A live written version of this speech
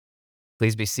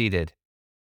Please be seated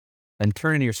and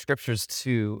turn in your scriptures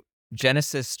to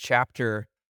Genesis chapter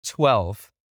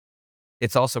 12.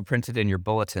 It's also printed in your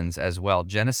bulletins as well.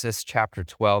 Genesis chapter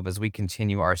 12, as we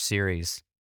continue our series,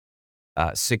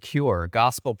 Secure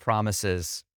Gospel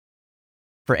Promises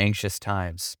for Anxious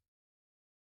Times.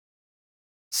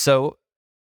 So,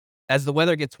 as the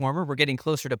weather gets warmer, we're getting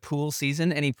closer to pool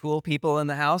season. Any pool people in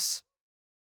the house?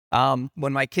 When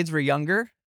my kids were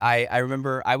younger, I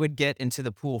remember I would get into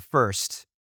the pool first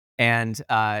and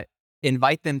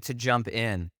invite them to jump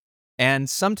in. And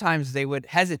sometimes they would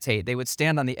hesitate. They would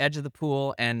stand on the edge of the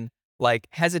pool and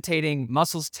hesitating,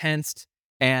 muscles tensed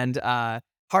and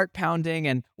heart pounding.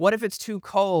 And what if it's too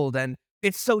cold and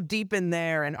it's so deep in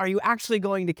there? And are you actually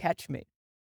going to catch me?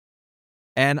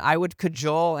 And I would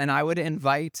cajole and I would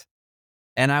invite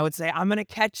and I would say, I'm going to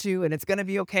catch you and it's going to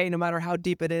be okay no matter how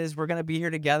deep it is. We're going to be here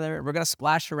together. We're going to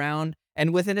splash around.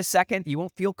 And within a second, you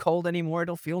won't feel cold anymore.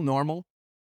 It'll feel normal.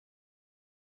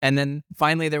 And then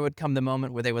finally, there would come the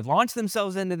moment where they would launch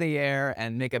themselves into the air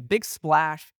and make a big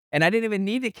splash. And I didn't even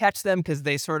need to catch them because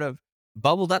they sort of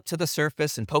bubbled up to the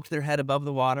surface and poked their head above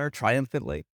the water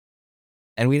triumphantly.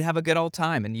 And we'd have a good old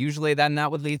time. And usually then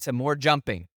that would lead to more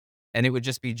jumping. And it would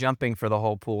just be jumping for the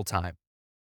whole pool time.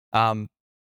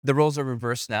 The roles are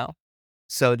reversed now.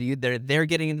 So they're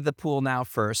getting into the pool now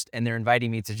first, and they're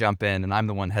inviting me to jump in, and I'm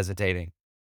the one hesitating.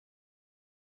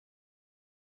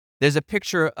 There's a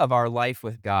picture of our life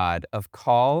with God of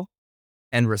call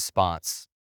and response.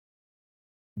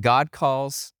 God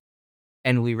calls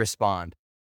and we respond.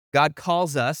 God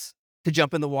calls us to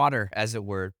jump in the water, as it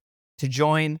were, to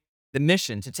join the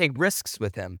mission, to take risks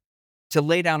with him, to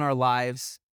lay down our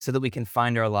lives so that we can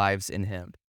find our lives in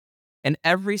him. And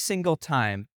every single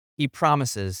time, he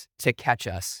promises to catch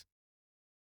us.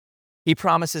 He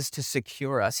promises to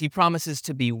secure us. He promises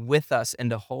to be with us and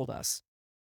to hold us.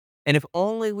 And if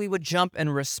only we would jump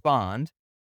and respond,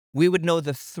 we would know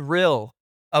the thrill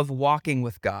of walking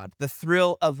with God, the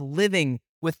thrill of living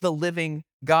with the living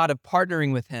God, of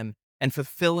partnering with him and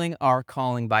fulfilling our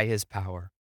calling by his power.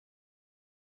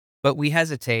 But we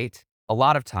hesitate a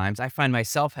lot of times. I find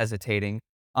myself hesitating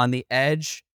on the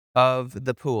edge of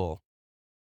the pool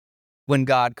when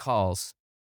God calls,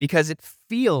 because it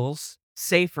feels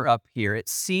safer up here. It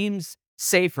seems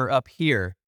safer up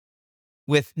here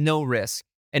with no risk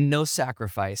and no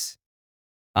sacrifice.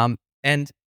 And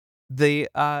the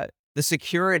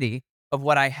security of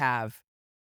what I have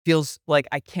feels like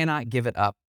I cannot give it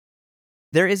up.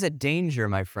 There is a danger,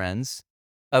 my friends,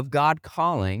 of God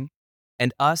calling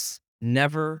and us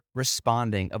never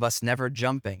responding, of us never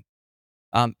jumping.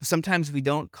 Sometimes we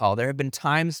don't call. There have been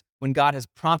times when God has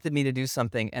prompted me to do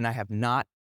something and I have not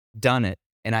done it.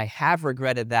 And I have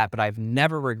regretted that, but I've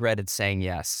never regretted saying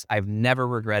yes. I've never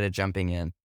regretted jumping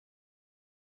in.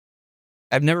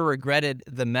 I've never regretted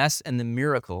the mess and the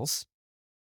miracles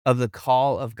of the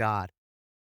call of God.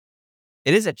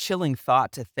 It is a chilling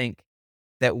thought to think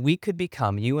that we could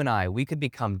become, you and I, we could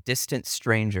become distant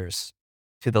strangers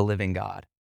to the living God.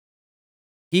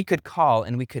 He could call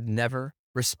and we could never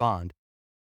respond.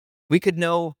 We could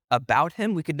know about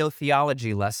him, we could know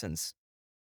theology lessons.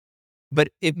 But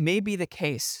it may be the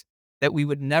case that we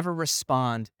would never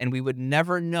respond and we would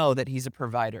never know that he's a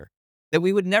provider, that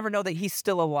we would never know that he's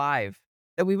still alive,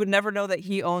 that we would never know that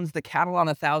he owns the cattle on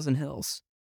 1,000 hills.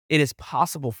 It is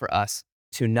possible for us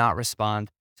to not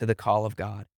respond to the call of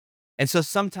God. And so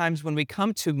sometimes when we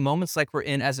come to moments like we're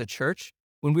in as a church,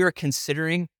 when we are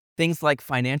considering things like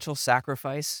financial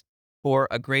sacrifice for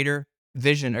a greater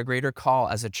vision, a greater call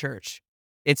as a church,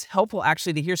 it's helpful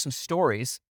actually to hear some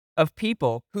stories of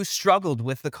people who struggled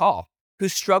with the call, who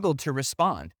struggled to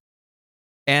respond,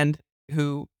 and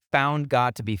who found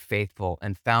God to be faithful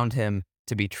and found him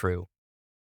to be true.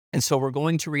 And so we're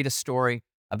going to read a story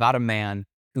about a man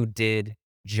who did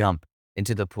jump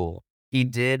into the pool. He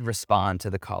did respond to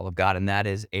the call of God, and that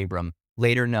is Abram,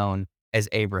 later known as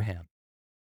Abraham.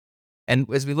 And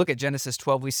as we look at Genesis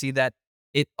 12, we see that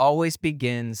it always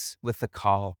begins with the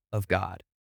call of God.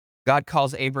 God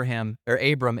calls Abram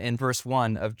in verse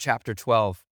 1 of chapter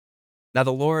 12. Now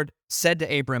the Lord said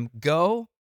to Abram, "Go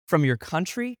from your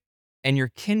country and your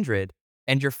kindred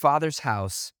and your father's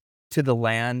house to the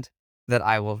land that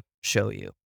I will show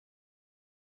you."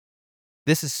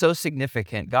 This is so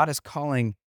significant. God is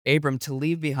calling Abram to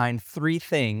leave behind three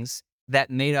things that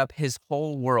made up his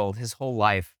whole world, his whole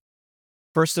life.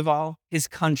 First of all, his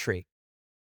country.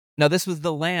 Now, this was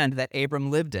the land that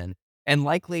Abram lived in and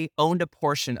likely owned a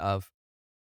portion of.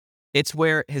 It's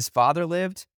where his father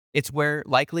lived. It's where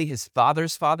likely his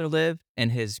father's father lived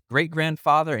and his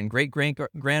great-grandfather and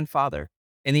great-great-grandfather.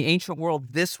 In the ancient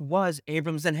world, this was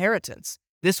Abram's inheritance.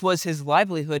 This was his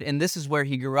livelihood, and this is where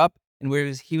he grew up and where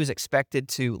he was expected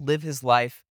to live his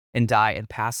life and die and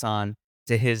pass on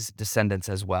to his descendants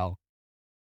as well.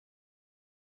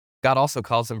 God also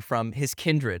calls him from his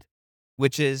kindred,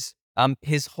 which is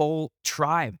his whole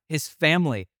tribe, his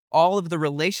family, all of the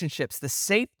relationships, the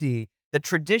safety, the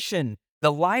tradition,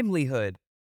 the livelihood,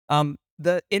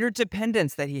 the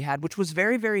interdependence that he had, which was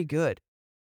very, very good.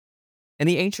 In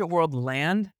the ancient world,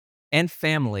 land and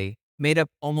family made up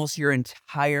almost your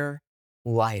entire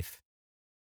life.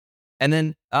 And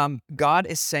then God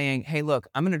is saying, hey, look,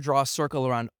 I'm going to draw a circle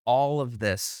around all of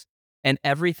this and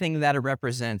everything that it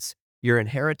represents, your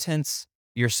inheritance,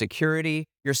 your security,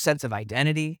 your sense of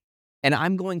identity. And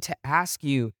I'm going to ask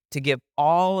you to give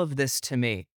all of this to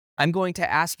me. I'm going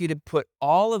to ask you to put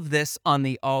all of this on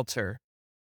the altar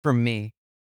for me.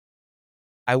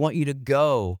 I want you to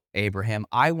go, Abraham.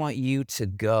 I want you to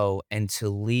go and to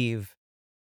leave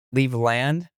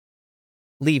land,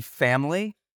 leave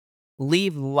family,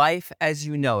 leave life as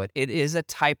you know it. It is a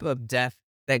type of death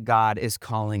that God is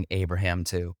calling Abraham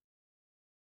to.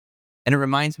 And it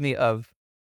reminds me of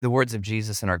the words of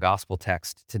Jesus in our gospel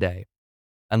text today.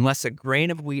 Unless a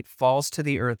grain of wheat falls to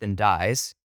the earth and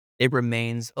dies, it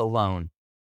remains alone.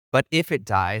 But if it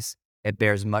dies, it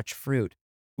bears much fruit.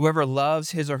 Whoever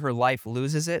loves his or her life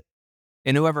loses it,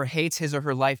 and whoever hates his or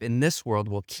her life in this world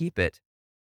will keep it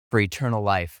for eternal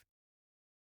life.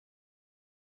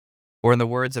 Or in the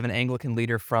words of an Anglican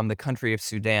leader from the country of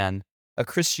Sudan, a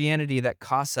Christianity that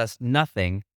costs us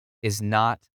nothing is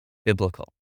not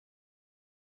biblical.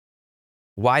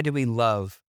 Why do we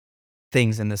love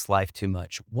things in this life too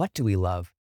much? What do we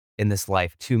love in this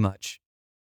life too much?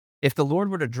 If the Lord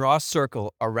were to draw a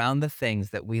circle around the things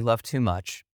that we love too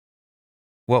much,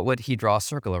 what would he draw a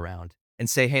circle around? And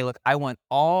say, hey, look, I want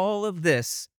all of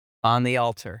this on the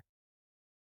altar.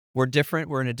 We're different.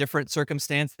 We're in a different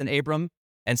circumstance than Abram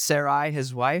and Sarai,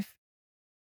 his wife,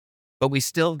 but we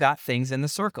still got things in the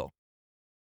circle.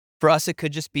 For us, it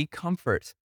could just be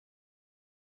comfort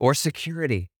or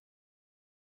security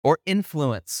or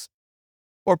influence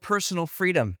or personal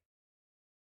freedom,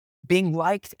 being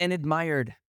liked and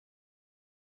admired,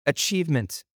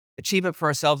 achievement for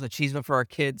ourselves, achievement for our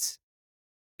kids.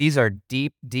 These are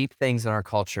deep, deep things in our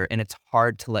culture, and it's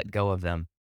hard to let go of them.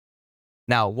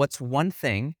 Now, what's one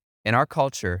thing in our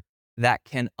culture that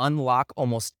can unlock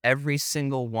almost every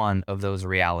single one of those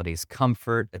realities?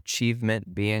 Comfort,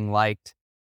 achievement, being liked,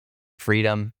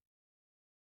 freedom.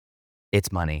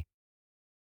 It's money.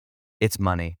 It's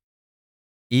money.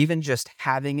 Even just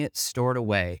having it stored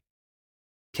away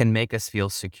can make us feel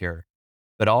secure.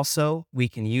 But also, we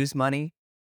can use money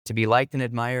to be liked and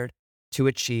admired, to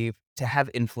achieve, to have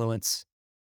influence,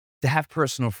 to have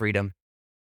personal freedom.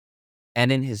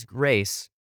 And in his grace,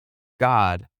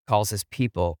 God calls his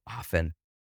people often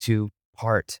to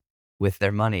part with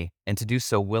their money and to do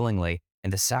so willingly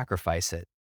and to sacrifice it.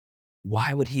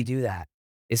 Why would he do that?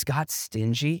 Is God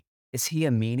stingy? Is he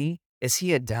a meanie? Is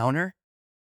he a downer?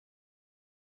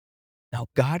 No,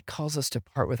 God calls us to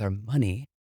part with our money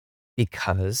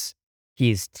because he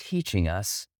is teaching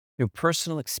us through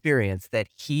personal experience that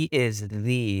he is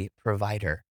the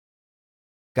provider.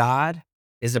 God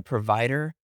is a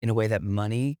provider in a way that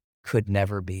money could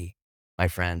never be, my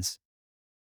friends.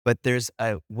 But there's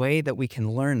a way that we can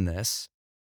learn this,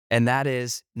 and that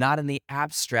is not in the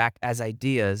abstract as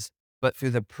ideas, but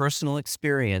through the personal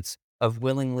experience of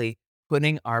willingly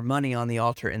putting our money on the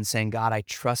altar and saying, God, I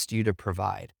trust you to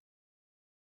provide.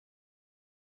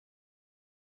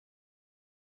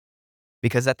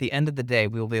 Because at the end of the day,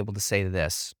 we will be able to say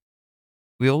this.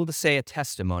 We will be able to say a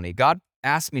testimony. God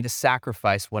asked me to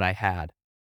sacrifice what I had,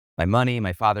 my money,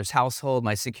 my father's household,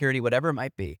 my security, whatever it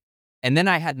might be. And then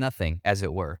I had nothing, as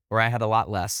it were, or I had a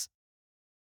lot less.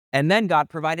 And then God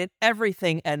provided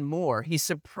everything and more. He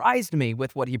surprised me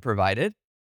with what he provided.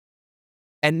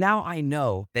 And now I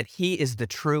know that he is the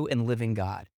true and living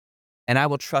God. And I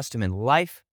will trust him in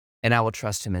life, and I will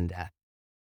trust him in death.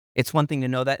 It's one thing to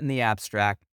know that in the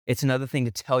abstract. It's another thing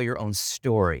to tell your own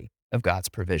story of God's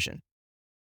provision.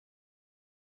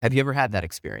 Have you ever had that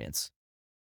experience?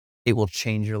 It will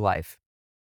change your life.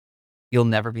 You'll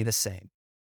never be the same.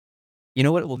 You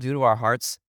know what it will do to our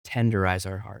hearts? Tenderize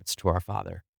our hearts to our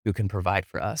Father who can provide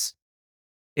for us.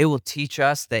 It will teach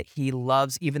us that he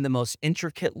loves even the most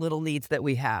intricate little needs that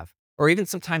we have, or even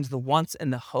sometimes the wants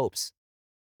and the hopes.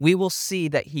 We will see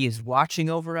that he is watching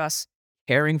over us,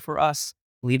 caring for us,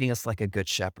 leading us like a good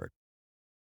shepherd.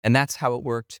 And that's how it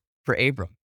worked for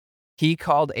Abram. He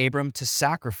called Abram to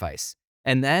sacrifice.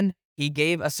 And then he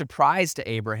gave a surprise to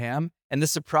Abraham. And the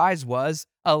surprise was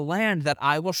a land that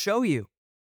I will show you.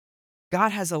 God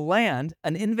has a land,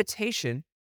 an invitation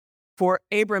for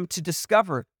Abram to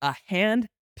discover a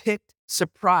hand-picked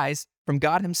surprise from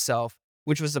God himself,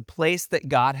 which was a place that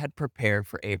God had prepared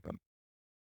for Abram.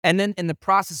 And then in the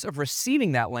process of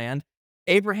receiving that land,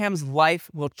 Abraham's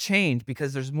life will change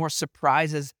because there's more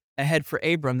surprises ahead for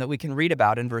Abram that we can read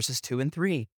about in verses 2 and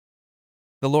 3.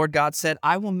 The Lord God said,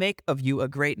 I will make of you a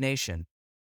great nation.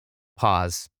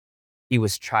 Pause. He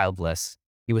was childless.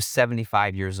 He was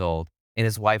 75 years old, and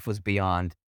his wife was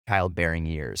beyond childbearing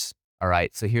years. All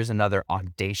right, so here's another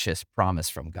audacious promise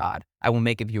from God. I will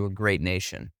make of you a great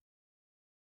nation.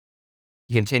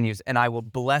 He continues, and I will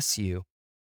bless you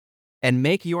and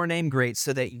make your name great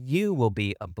so that you will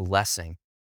be a blessing.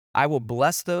 I will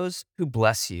bless those who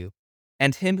bless you,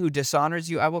 and him who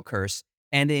dishonors you I will curse,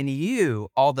 and in you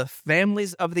all the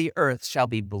families of the earth shall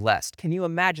be blessed. Can you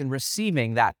imagine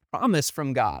receiving that promise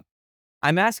from God?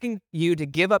 I'm asking you to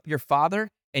give up your father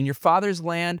and your father's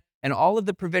land and all of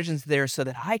the provisions there so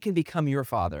that I can become your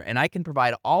father and I can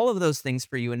provide all of those things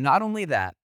for you. And not only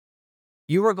that,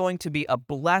 you are going to be a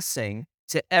blessing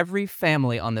to every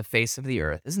family on the face of the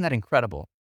earth. Isn't that incredible?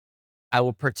 I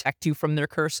will protect you from their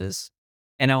curses,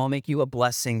 and I will make you a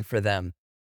blessing for them.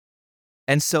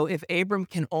 And so if Abram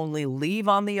can only leave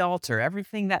on the altar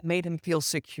everything that made him feel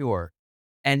secure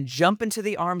and jump into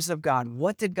the arms of God,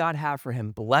 what did God have for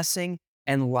him? Blessing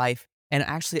and life, and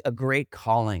actually a great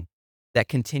calling that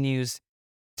continues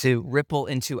to ripple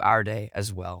into our day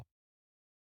as well.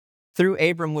 Through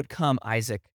Abram would come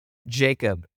Isaac,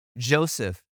 Jacob,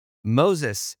 Joseph,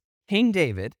 Moses, King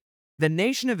David, the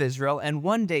nation of Israel, and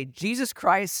one day Jesus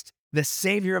Christ, the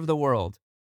Savior of the world.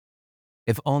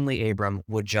 If only Abram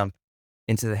would jump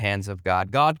into the hands of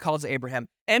God. God calls Abraham,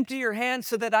 empty your hands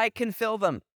so that I can fill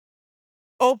them.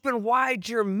 Open wide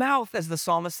your mouth, as the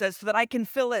psalmist says, so that I can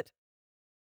fill it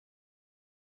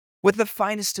with the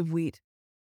finest of wheat,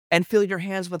 and fill your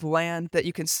hands with land that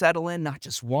you can settle in, not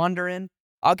just wander in.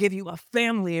 I'll give you a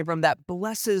family, Abram, that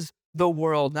blesses the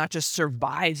world, not just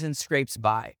survives and scrapes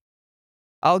by.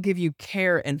 I'll give you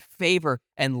care and favor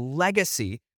and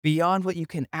legacy beyond what you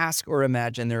can ask or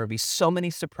imagine. There will be so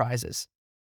many surprises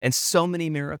and so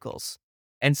many miracles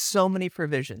and so many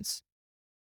provisions.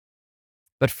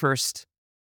 But first,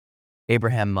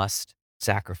 Abraham must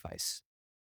sacrifice.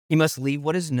 He must leave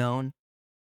what is known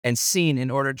and seen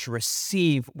in order to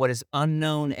receive what is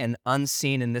unknown and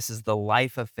unseen, and this is the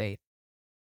life of faith.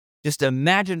 Just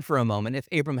imagine for a moment if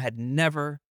Abram had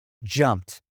never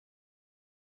jumped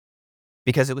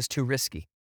because it was too risky.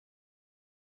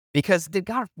 Because did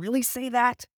God really say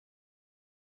that?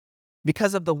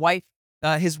 Because of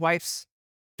his wife's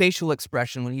facial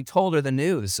expression when he told her the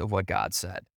news of what God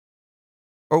said.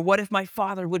 Or what if my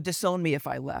father would disown me if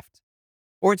I left?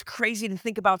 Or it's crazy to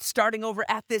think about starting over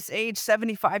at this age,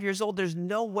 75 years old. There's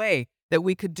no way that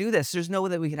we could do this. There's no way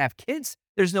that we could have kids.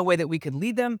 There's no way that we could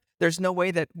lead them. There's no way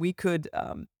that we could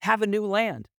have a new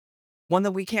land, one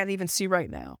that we can't even see right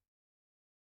now.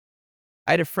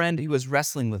 I had a friend who was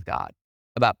wrestling with God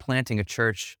about planting a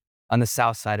church on the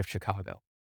south side of Chicago.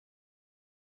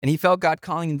 And he felt God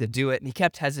calling him to do it, and he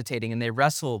kept hesitating, and they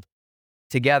wrestled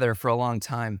together for a long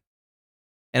time.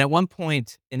 And at one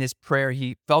point in his prayer,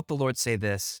 he felt the Lord say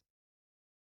this: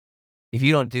 if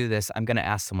you don't do this, I'm going to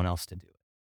ask someone else to do it.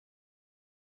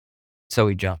 So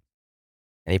he jumped,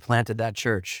 and he planted that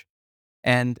church.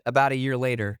 And about a year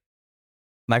later,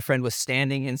 my friend was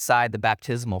standing inside the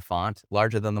baptismal font,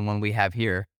 larger than the one we have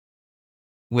here,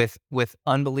 with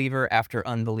unbeliever after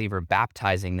unbeliever,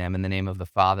 baptizing them in the name of the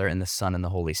Father and the Son and the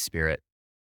Holy Spirit.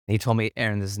 And he told me,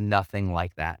 Aaron, there's nothing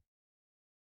like that.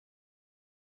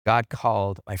 God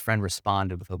called, my friend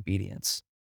responded with obedience.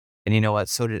 And you know what?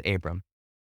 So did Abram.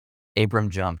 Abram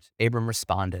jumped. Abram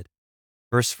responded.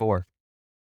 Verse 4.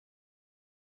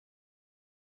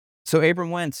 So Abram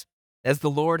went, as the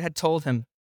Lord had told him,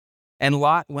 and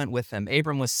Lot went with him.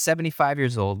 Abram was 75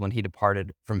 years old when he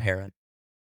departed from Haran.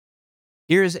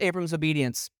 Here is Abram's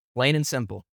obedience, plain and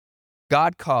simple.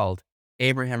 God called,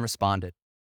 Abraham responded.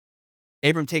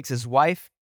 Abram takes his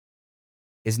wife,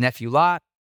 his nephew Lot,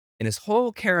 and his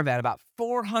whole caravan about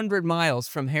 400 miles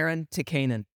from Haran to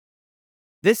Canaan.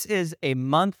 This is a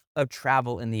month of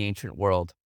travel in the ancient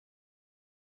world.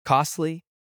 Costly,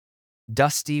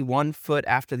 dusty, one foot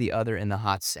after the other in the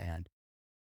hot sand.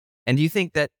 And do you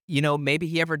think that, maybe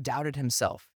he ever doubted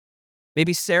himself?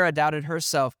 Maybe Sarah doubted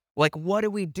herself. Like, what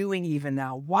are we doing even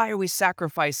now? Why are we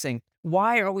sacrificing?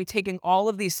 Why are we taking all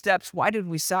of these steps? Why did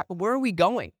we where are we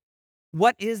going?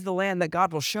 What is the land that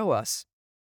God will show us?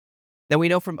 Then we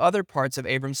know from other parts of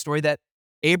Abram's story that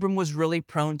Abram was really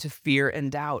prone to fear and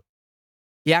doubt.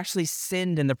 He actually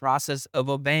sinned in the process of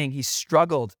obeying. He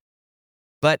struggled.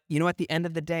 But, at the end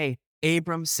of the day,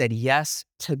 Abram said yes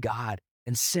to God.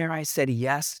 And Sarai said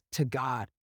yes to God.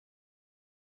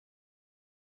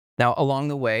 Now, along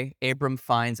the way, Abram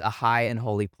finds a high and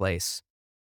holy place.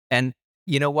 And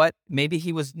you know what? Maybe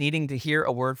he was needing to hear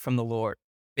a word from the Lord.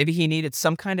 Maybe he needed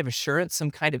some kind of assurance,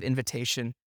 some kind of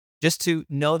invitation, just to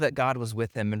know that God was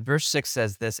with him. And verse 6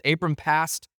 says this: Abram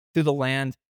passed through the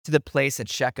land to the place at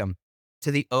Shechem,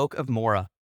 to the oak of Moreh.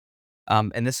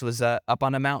 And this was up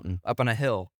on a mountain, up on a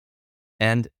hill.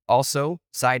 And also,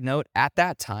 side note, at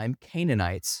that time,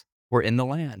 Canaanites were in the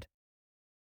land.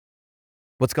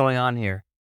 What's going on here?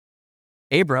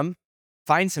 Abram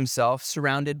finds himself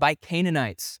surrounded by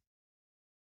Canaanites.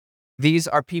 These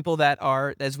are people that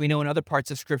are, as we know in other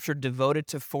parts of Scripture, devoted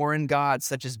to foreign gods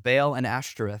such as Baal and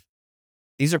Ashtoreth.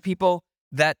 These are people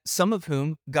that some of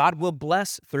whom God will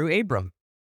bless through Abram.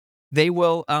 They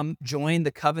will join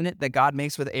the covenant that God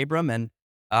makes with Abram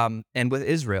and with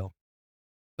Israel.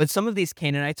 But some of these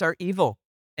Canaanites are evil,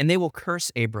 and they will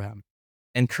curse Abraham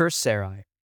and curse Sarai.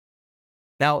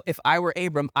 Now, if I were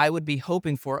Abram, I would be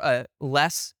hoping for a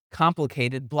less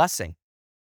complicated blessing,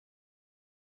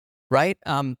 right?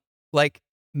 Like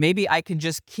maybe I can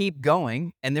just keep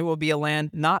going and there will be a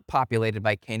land not populated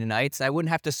by Canaanites. I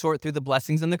wouldn't have to sort through the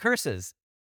blessings and the curses.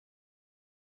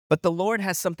 But the Lord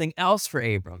has something else for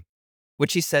Abram,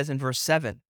 which he says in verse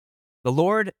 7. The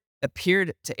Lord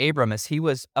appeared to Abram as he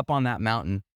was up on that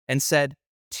mountain and said,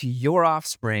 "To your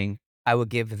offspring, I will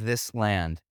give this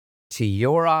land. To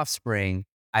your offspring,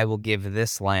 I will give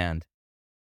this land."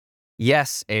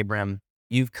 Yes, Abram,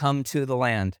 you've come to the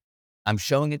land. I'm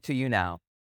showing it to you now.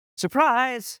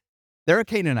 Surprise! There are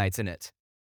Canaanites in it.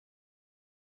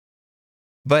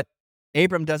 But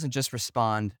Abram doesn't just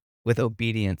respond with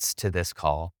obedience to this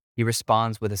call. He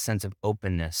responds with a sense of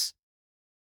openness.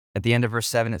 At the end of verse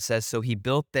 7, it says, "So he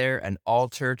built there an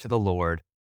altar to the Lord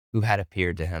who had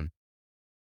appeared to him."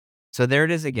 So there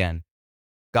it is again.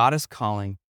 God is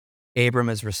calling. Abram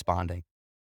is responding.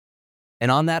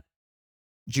 And on that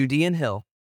Judean hill,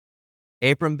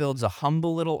 Abram builds a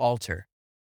humble little altar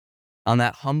on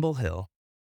that humble hill.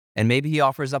 And maybe he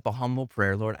offers up a humble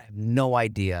prayer. Lord, I have no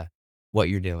idea what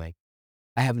you're doing.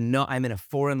 I'm in a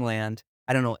foreign land.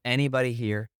 I don't know anybody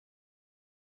here.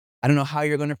 I don't know how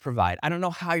you're going to provide. I don't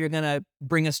know how you're going to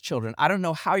bring us children. I don't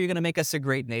know how you're going to make us a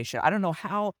great nation. I don't know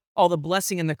how all the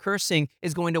blessing and the cursing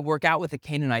is going to work out with the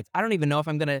Canaanites. I don't even know if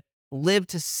I'm going to live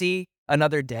to see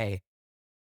another day.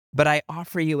 But I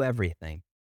offer you everything.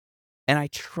 And I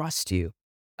trust you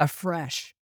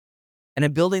afresh. And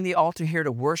I'm building the altar here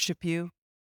to worship you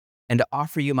and to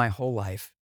offer you my whole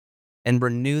life and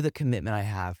renew the commitment I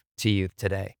have to you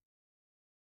today.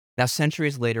 Now,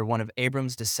 centuries later, one of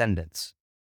Abram's descendants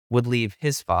would leave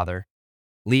his father,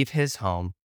 leave his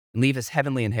home, and leave his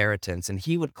heavenly inheritance, and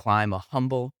he would climb a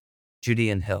humble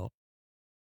Judean hill.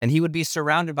 And he would be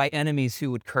surrounded by enemies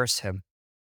who would curse him.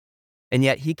 And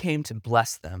yet he came to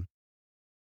bless them,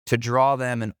 to draw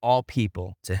them and all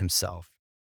people to himself.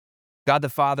 God the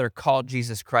Father called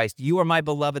Jesus Christ, "You are my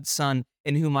beloved Son,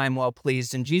 in whom I am well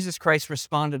pleased." And Jesus Christ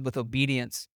responded with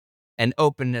obedience and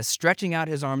openness, stretching out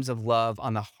his arms of love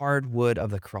on the hard wood of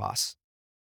the cross.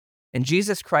 And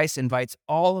Jesus Christ invites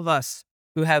all of us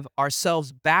who have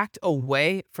ourselves backed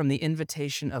away from the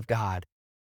invitation of God.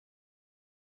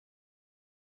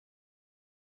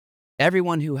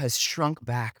 Everyone who has shrunk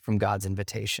back from God's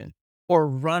invitation, or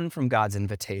run from God's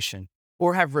invitation,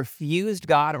 or have refused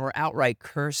God or outright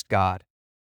cursed God,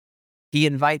 he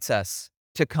invites us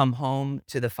to come home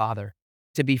to the Father,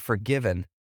 to be forgiven,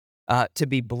 to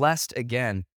be blessed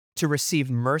again, to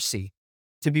receive mercy,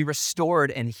 to be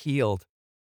restored and healed,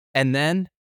 and then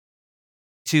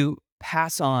to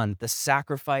pass on the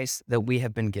sacrifice that we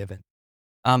have been given,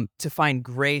 to find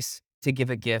grace to give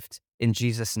a gift in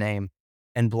Jesus' name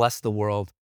and bless the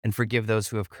world and forgive those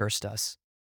who have cursed us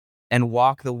and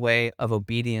walk the way of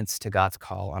obedience to God's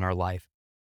call on our life.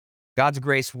 God's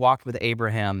grace walked with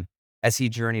Abraham as he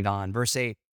journeyed on. Verse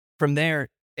 8, from there,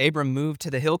 Abram moved to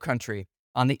the hill country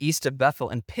on the east of Bethel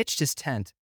and pitched his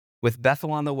tent with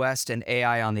Bethel on the west and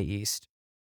Ai on the east.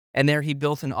 And there he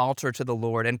built an altar to the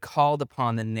Lord and called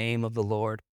upon the name of the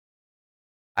Lord.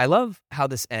 I love how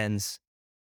this ends.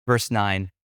 Verse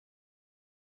 9,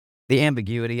 the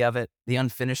ambiguity of it, the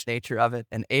unfinished nature of it.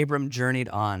 And Abram journeyed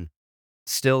on,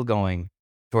 still going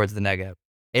towards the Negev.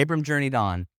 Abram journeyed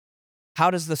on.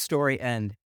 How does the story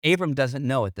end? Abram doesn't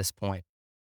know at this point.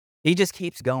 He just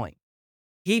keeps going.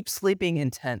 He keeps sleeping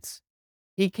in tents.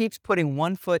 He keeps putting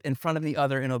one foot in front of the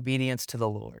other in obedience to the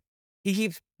Lord. He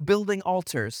keeps building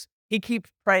altars. He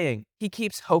keeps praying. He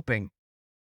keeps hoping.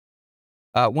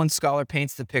 One scholar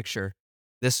paints the picture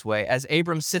this way. As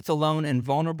Abram sits alone and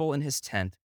vulnerable in his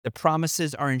tent, the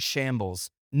promises are in shambles.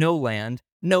 No land,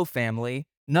 no family,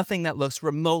 nothing that looks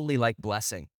remotely like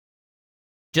blessing.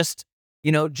 Just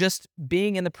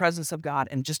being in the presence of God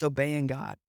and just obeying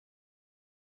God.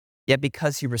 Yet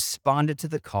because he responded to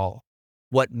the call,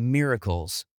 what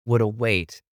miracles would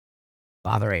await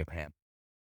Father Abraham?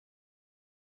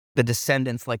 The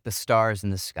descendants like the stars in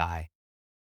the sky,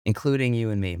 including you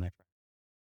and me, my friend.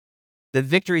 The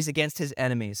victories against his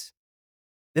enemies,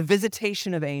 the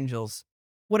visitation of angels.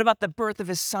 What about the birth of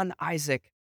his son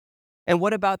Isaac? And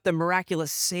what about the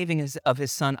miraculous saving of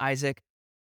his son Isaac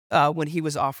when he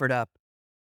was offered up?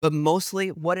 But mostly,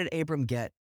 what did Abram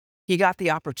get? He got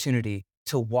the opportunity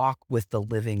to walk with the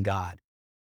living God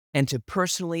and to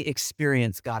personally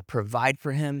experience God provide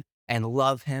for him and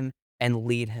love him and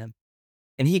lead him.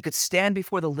 And he could stand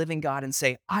before the living God and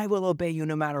say, I will obey you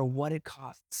no matter what it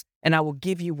costs, and I will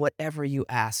give you whatever you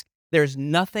ask. There's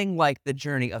nothing like the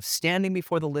journey of standing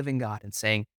before the living God and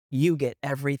saying, you get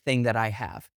everything that I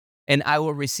have, and I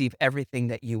will receive everything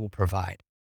that you will provide.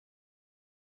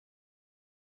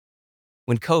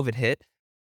 When COVID hit,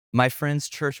 my friend's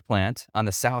church plant on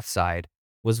the south side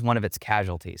was one of its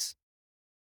casualties.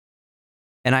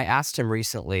 And I asked him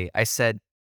recently, I said,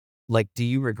 do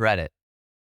you regret it?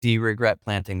 Do you regret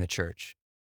planting the church?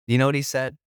 Do you know what he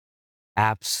said?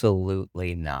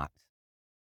 Absolutely not.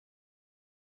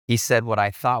 He said what I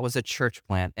thought was a church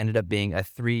plant ended up being a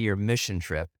 3-year mission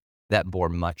trip that bore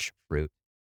much fruit.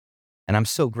 And I'm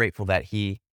so grateful that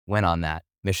he went on that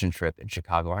mission trip in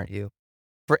Chicago, aren't you?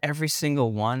 For every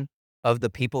single one of the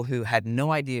people who had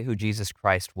no idea who Jesus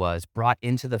Christ was, brought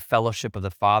into the fellowship of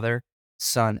the Father,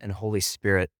 Son, and Holy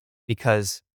Spirit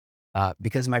because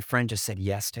my friend just said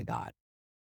yes to God.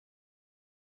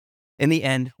 In the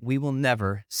end, we will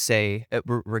never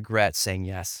regret saying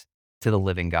yes to the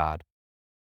living God.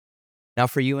 Now,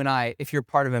 for you and I, if you're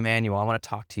part of Emmanuel, I want to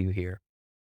talk to you here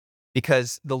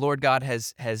because the Lord God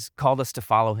has called us to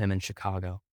follow him in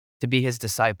Chicago, to be his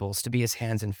disciples, to be his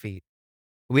hands and feet.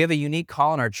 We have a unique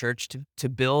call in our church to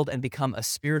build and become a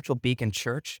spiritual beacon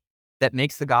church that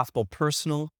makes the gospel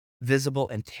personal, visible,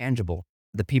 and tangible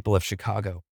to the people of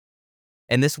Chicago.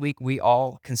 And this week, we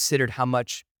all considered how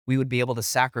much we would be able to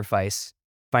sacrifice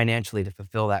financially to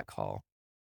fulfill that call.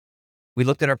 We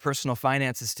looked at our personal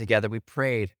finances together, we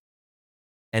prayed,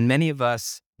 and many of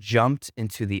us jumped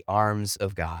into the arms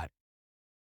of God.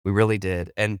 We really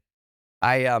did. And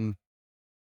I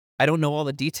don't know all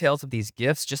the details of these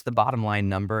gifts, just the bottom line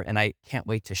number, and I can't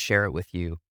wait to share it with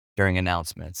you during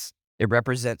announcements. It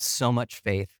represents so much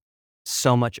faith,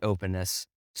 so much openness,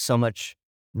 so much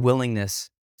willingness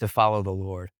to follow the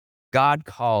Lord. God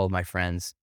called, my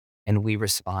friends, and we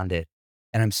responded.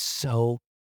 And I'm so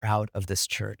proud of this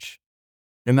church.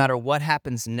 No matter what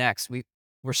happens next,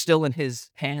 we're still in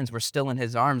his hands. We're still in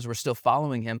his arms. We're still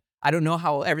following him. I don't know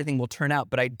how everything will turn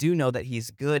out, but I do know that he's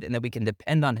good and that we can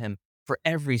depend on him for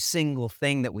every single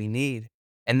thing that we need,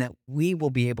 and that we will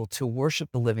be able to worship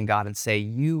the living God and say,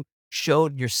 you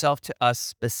showed yourself to us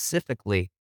specifically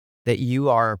that you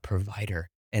are a provider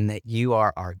and that you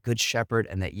are our good shepherd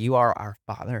and that you are our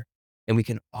Father, and we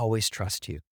can always trust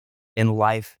you in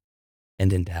life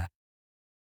and in death.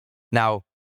 Now,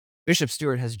 Bishop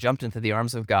Stewart has jumped into the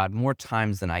arms of God more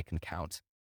times than I can count.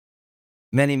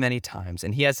 Many, many times.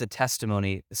 And he has a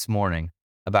testimony this morning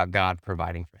about God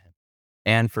providing for him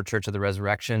and for Church of the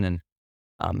Resurrection.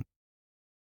 And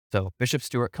so, Bishop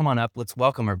Stewart, come on up. Let's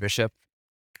welcome our bishop.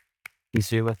 He's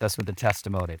here with us with the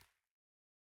testimony.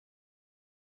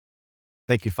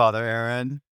 Thank you, Father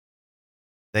Aaron.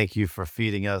 Thank you for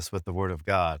feeding us with the Word of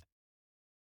God.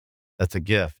 That's a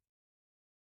gift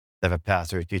to have a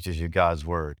pastor who teaches you God's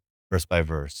Word, verse by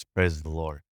verse. Praise the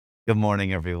Lord. Good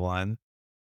morning, everyone.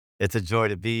 It's a joy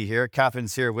to be here.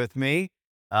 Catherine's here with me,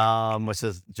 which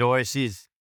is joy. She's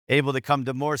able to come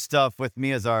to more stuff with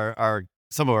me as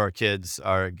some of our kids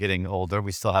are getting older.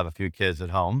 We still have a few kids at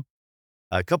home.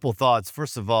 A couple thoughts.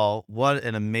 First of all, what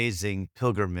an amazing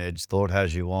pilgrimage the Lord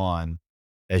has you on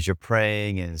as you're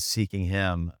praying and seeking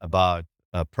Him about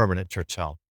a permanent church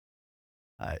home.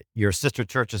 Your sister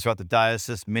churches throughout the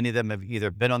diocese, many of them have either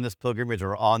been on this pilgrimage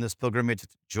or on this pilgrimage.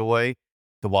 It's joy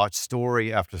to watch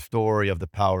story after story of the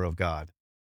power of God.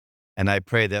 And I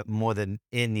pray that more than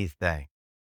anything,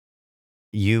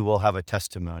 you will have a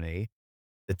testimony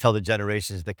to tell the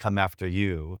generations that come after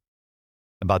you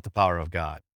about the power of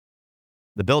God.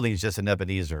 The building is just an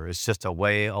Ebenezer. It's just a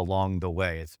way along the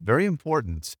way. It's very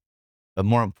important, but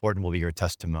more important will be your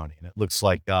testimony. And it looks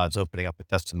like God's opening up a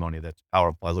testimony that's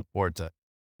powerful. I look forward to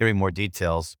hearing more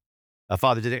details.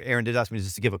 Father Aaron did ask me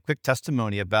just to give a quick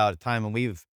testimony about a time when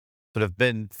we've sort of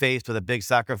been faced with a big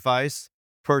sacrifice,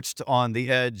 perched on the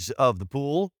edge of the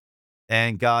pool,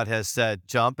 and God has said,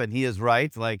 jump, and He is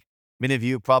right. Like Many of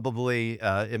you probably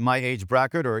in my age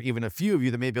bracket, or even a few of you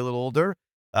that may be a little older,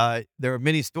 there are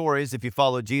many stories, if you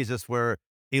follow Jesus, where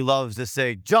he loves to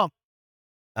say, jump.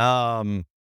 Um,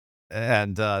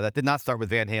 and that did not start with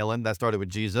Van Halen. That started with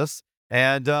Jesus.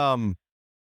 And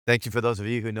thank you for those of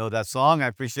you who know that song. I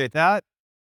appreciate that.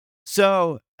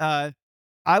 So I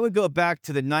would go back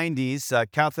to the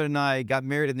 90s. Catherine and I got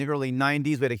married in the early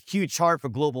 90s. We had a huge heart for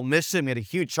global mission. We had a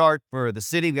huge heart for the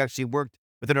city. We actually worked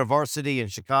within our varsity in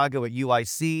Chicago at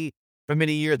UIC for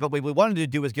many years. But what we wanted to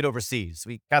do was get overseas.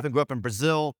 Catherine grew up in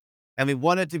Brazil, and we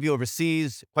wanted to be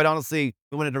overseas. Quite honestly,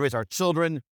 we wanted to raise our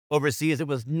children overseas. It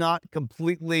was not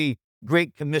completely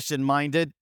Great Commission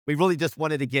minded. We really just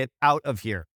wanted to get out of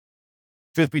here.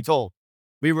 Truth be told,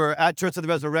 we were at Church of the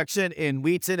Resurrection in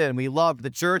Wheaton, and we loved the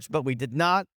church, but we did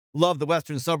not love the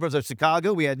western suburbs of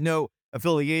Chicago. We had no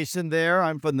affiliation there.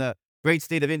 I'm from the great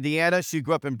state of Indiana. She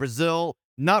grew up in Brazil,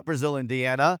 not Brazil,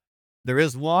 Indiana. There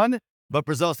is one, but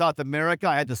Brazil, South America.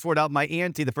 I had to sort out my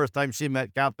auntie the first time she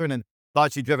met Catherine and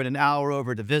thought she'd driven an hour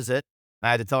over to visit.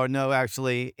 I had to tell her, no,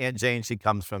 actually, Aunt Jane, she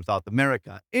comes from South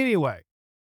America. Anyway,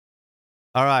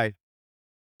 all right.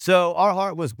 So our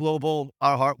heart was global.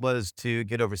 Our heart was to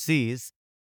get overseas.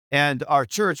 And our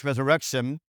church,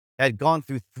 Resurrection, had gone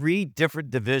through 3 different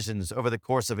divisions over the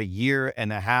course of a year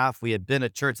and a half. We had been a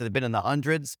church that had been in the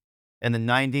hundreds in the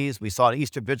 90s. We saw an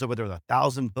Easter Vigil where there were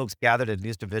 1,000 folks gathered at an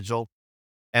Easter Vigil,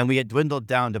 and we had dwindled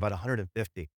down to about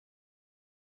 150.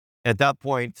 At that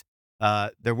point,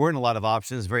 there weren't a lot of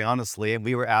options, very honestly, and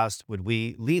we were asked, would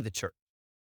we leave the church?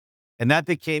 And that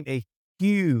became a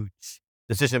huge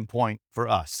decision point for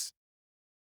us,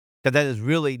 because that is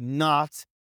really not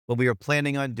what we were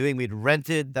planning on doing. We'd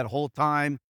rented that whole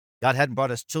time. God hadn't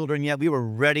brought us children yet. We were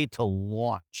ready to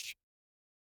launch.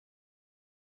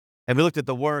 And we looked at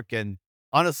the work, and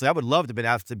honestly, I would love to have been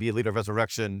asked to be a leader of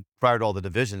Resurrection prior to all the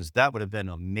divisions. That would have been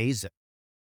amazing.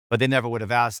 But they never would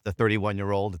have asked the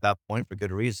 31-year-old at that point, for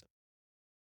good reason.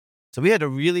 So we had to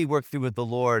really work through with the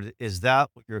Lord, is that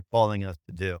what you're calling us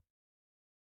to do?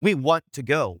 We want to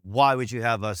go. Why would you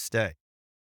have us stay?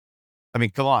 I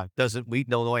mean, come on. Doesn't we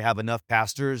Illinois have enough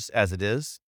pastors as it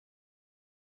is?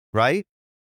 Right?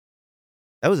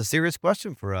 That was a serious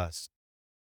question for us.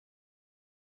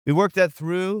 We worked that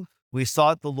through. We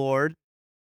sought the Lord.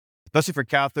 Especially for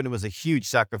Catherine, it was a huge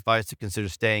sacrifice to consider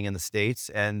staying in the States.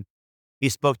 And he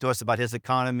spoke to us about his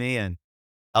economy and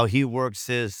how he works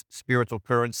his spiritual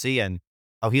currency and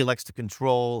how he likes to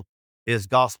control his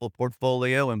gospel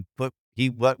portfolio and put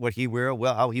what he will,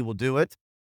 how he will do it.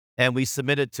 And we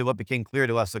submitted to what became clear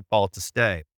to us, a call to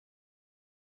stay.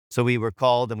 So we were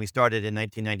called, and we started in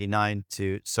 1999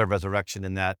 to serve Resurrection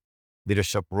in that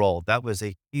leadership role. That was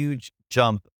a huge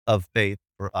jump of faith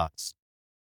for us.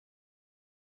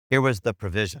 Here was the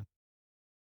provision.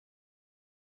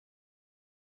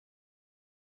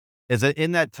 Is that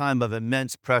in that time of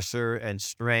immense pressure and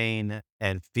strain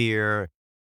and fear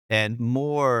and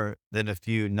more than a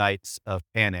few nights of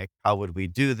panic, how would we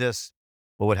do this?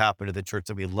 What would happen to the church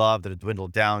that we loved that had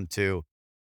dwindled down to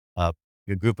a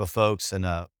group of folks in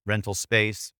a rental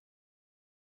space?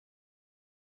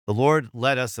 The Lord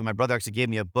led us, and my brother actually gave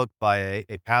me a book by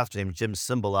a pastor named Jim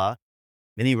Cymbala.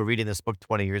 Many were reading this book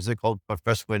 20 years ago called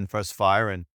Fresh Wind, Fresh Fire.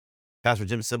 And Pastor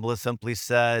Jim Cymbala simply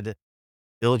said,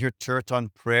 build your church on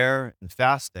prayer and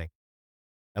fasting.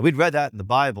 And we'd read that in the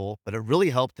Bible, but it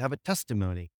really helped to have a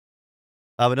testimony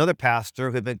of another pastor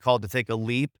who had been called to take a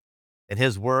leap in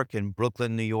his work in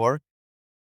Brooklyn, New York.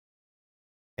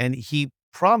 And he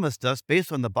promised us,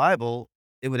 based on the Bible,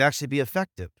 it would actually be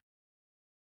effective.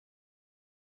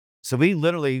 So we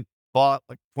literally bought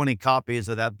like 20 copies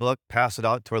of that book, passed it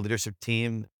out to our leadership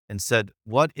team, and said,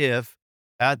 what if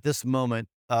at this moment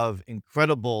of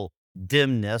incredible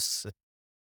dimness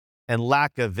and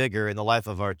lack of vigor in the life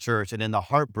of our church and in the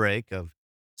heartbreak of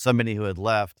so many who had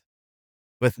left,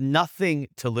 with nothing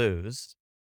to lose,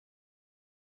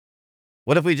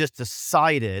 what if we just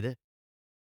decided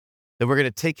that we're going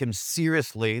to take him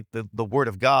seriously, the Word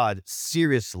of God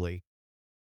seriously,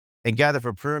 and gather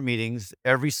for prayer meetings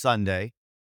every Sunday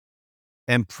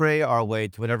and pray our way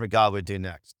to whatever God would do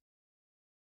next?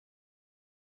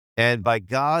 And by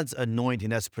God's anointing,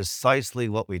 that's precisely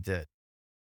what we did.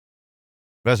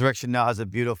 Resurrection now has a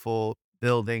beautiful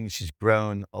building. She's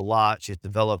grown a lot. She's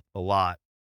developed a lot.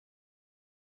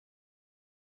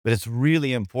 But it's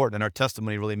really important, and our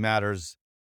testimony really matters,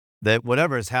 that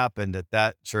whatever has happened at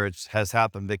that church has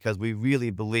happened because we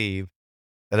really believe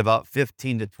that about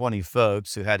 15 to 20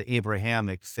 folks who had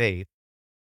Abrahamic faith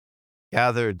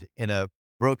gathered in a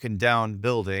broken down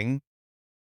building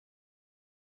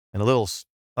in a little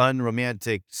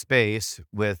unromantic space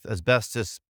with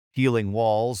asbestos peeling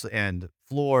walls and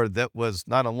floor that was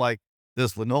not unlike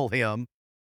this linoleum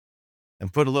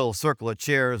and put a little circle of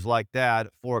chairs like that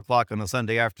at 4 o'clock on a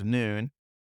Sunday afternoon.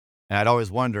 And I'd always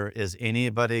wonder, is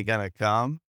anybody going to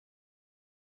come?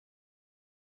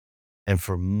 And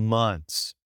for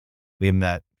months, we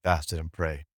met, fasted, and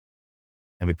prayed.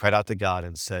 And we cried out to God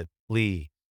and said, please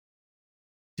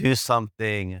do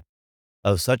something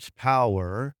of such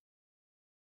power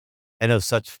and of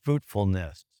such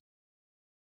fruitfulness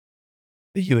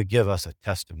that you would give us a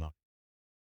testimony.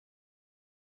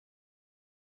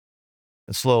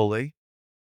 And slowly,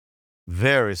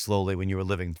 very slowly, when you were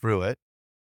living through it,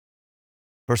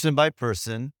 person by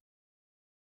person,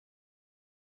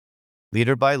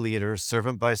 leader by leader,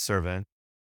 servant by servant,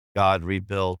 God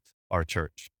rebuilt our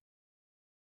church.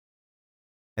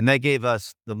 And that gave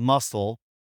us the muscle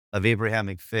of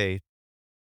Abrahamic faith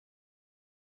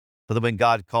so that when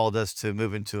God called us to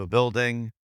move into a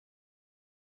building,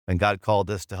 when God called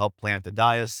us to help plant a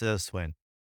diocese, when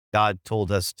God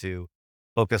told us to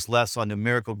focus less on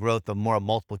numerical growth and more on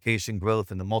multiplication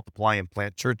growth and to multiply and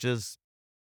plant churches,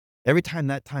 every time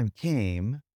that time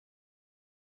came,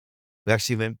 we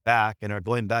actually went back and are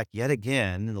going back yet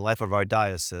again in the life of our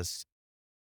diocese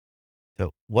to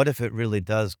what if it really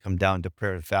does come down to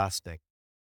prayer and fasting?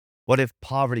 What if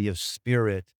poverty of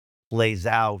spirit plays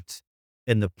out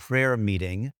in the prayer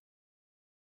meeting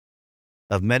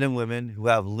of men and women who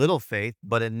have little faith,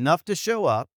 but enough to show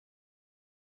up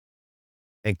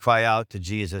and cry out to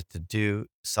Jesus to do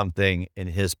something in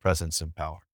his presence and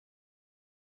power?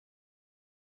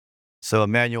 So,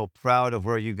 Emmanuel, proud of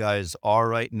where you guys are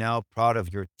right now, proud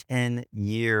of your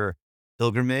 10-year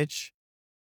pilgrimage.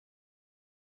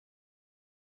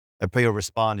 I pray you'll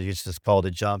respond to Jesus' call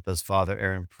to jump as Father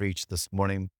Aaron preached this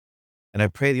morning. And I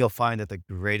pray that you'll find that the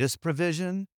greatest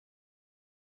provision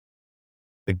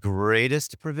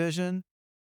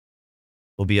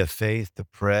will be a faith to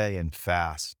pray and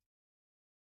fast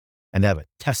and have a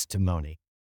testimony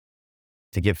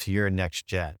to give to your next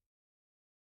gen.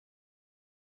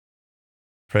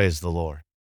 Praise the Lord.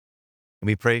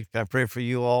 And can I pray for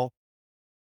you all?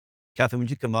 Catherine, would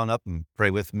you come on up and pray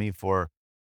with me for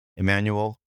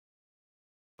Emmanuel,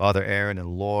 Father Aaron and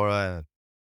Laura,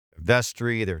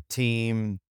 vestry, their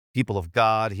team, people of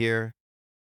God here?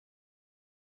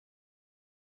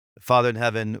 Father in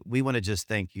heaven, we want to just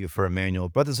thank you for Emmanuel.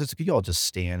 Brothers and sisters, could you all just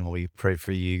stand while we pray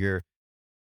for you?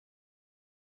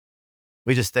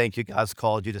 We just thank you. God's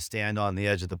called you to stand on the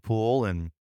edge of the pool,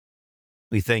 and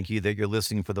we thank you that you're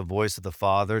listening for the voice of the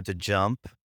Father to jump.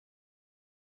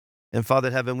 And Father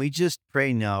in heaven, we just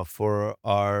pray now for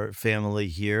our family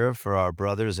here, for our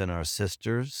brothers and our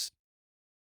sisters.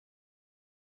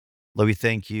 Lord, we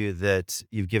thank you that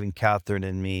you've given Catherine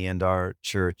and me and our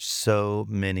church so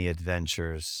many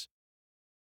adventures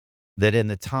that in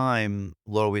the time,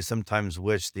 Lord, we sometimes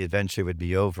wish the adventure would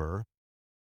be over.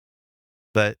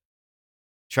 But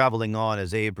traveling on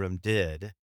as Abram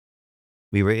did,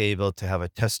 we were able to have a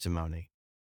testimony.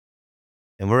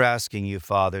 And we're asking you,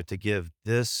 Father, to give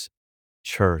this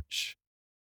church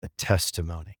a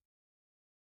testimony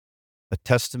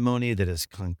that is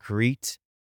concrete,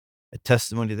 a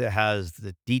testimony that has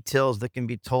the details that can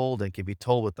be told and can be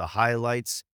told with the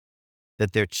highlights,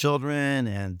 that their children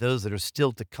and those that are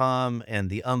still to come and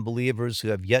the unbelievers who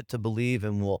have yet to believe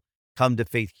and will come to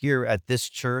faith here at this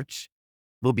church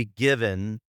will be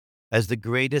given as the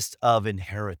greatest of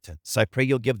inheritance. I pray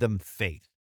you'll give them faith.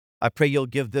 I pray you'll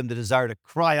give them the desire to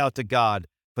cry out to God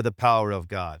for the power of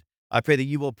God. I pray that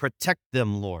you will protect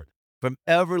them, Lord, from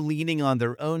ever leaning on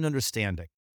their own understanding.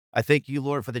 I thank you,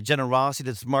 Lord, for the generosity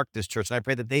that's marked this church. And I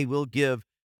pray that they will give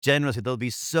generously. They'll be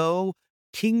so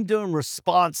kingdom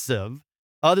responsive.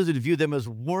 Others would view them as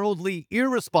worldly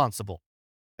irresponsible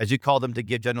as you call them to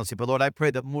give generously. But Lord, I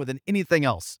pray that more than anything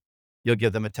else, you'll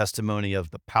give them a testimony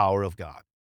of the power of God,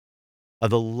 of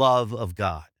the love of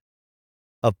God,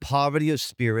 of poverty of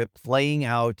spirit playing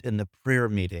out in the prayer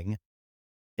meeting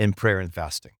in prayer and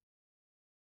fasting.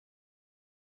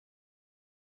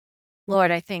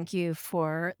 Lord, I thank you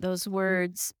for those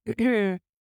words, that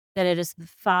it is the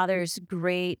Father's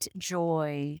great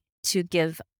joy to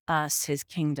give us his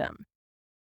kingdom.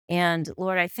 And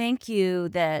Lord, I thank you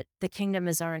that the kingdom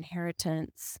is our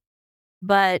inheritance,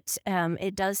 but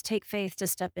it does take faith to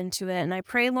step into it. And I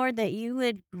pray, Lord, that you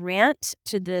would grant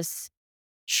to this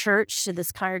church, to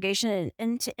this congregation,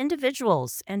 and to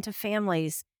individuals and to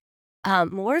families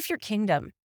more of your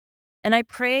kingdom. And I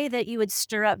pray that you would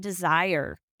stir up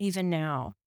desire even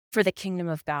now for the kingdom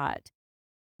of God,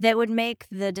 that would make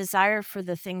the desire for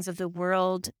the things of the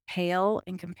world pale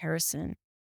in comparison.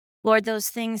 Lord, those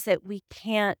things that we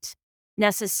can't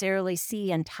necessarily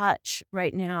see and touch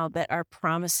right now, but are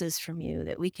promises from you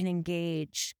that we can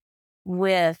engage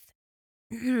with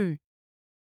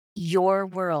your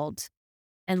world.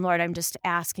 And Lord, I'm just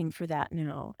asking for that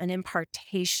now, an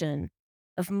impartation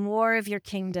of more of your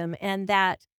kingdom and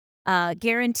that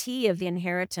guarantee of the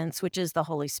inheritance, which is the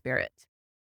Holy Spirit.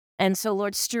 And so,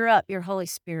 Lord, stir up your Holy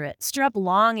Spirit, stir up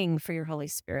longing for your Holy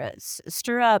Spirit,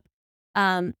 stir up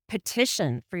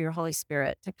petition for your Holy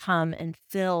Spirit to come and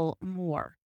fill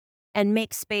more and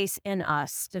make space in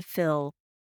us to fill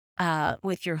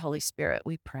with your Holy Spirit,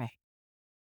 we pray.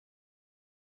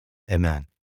 Amen.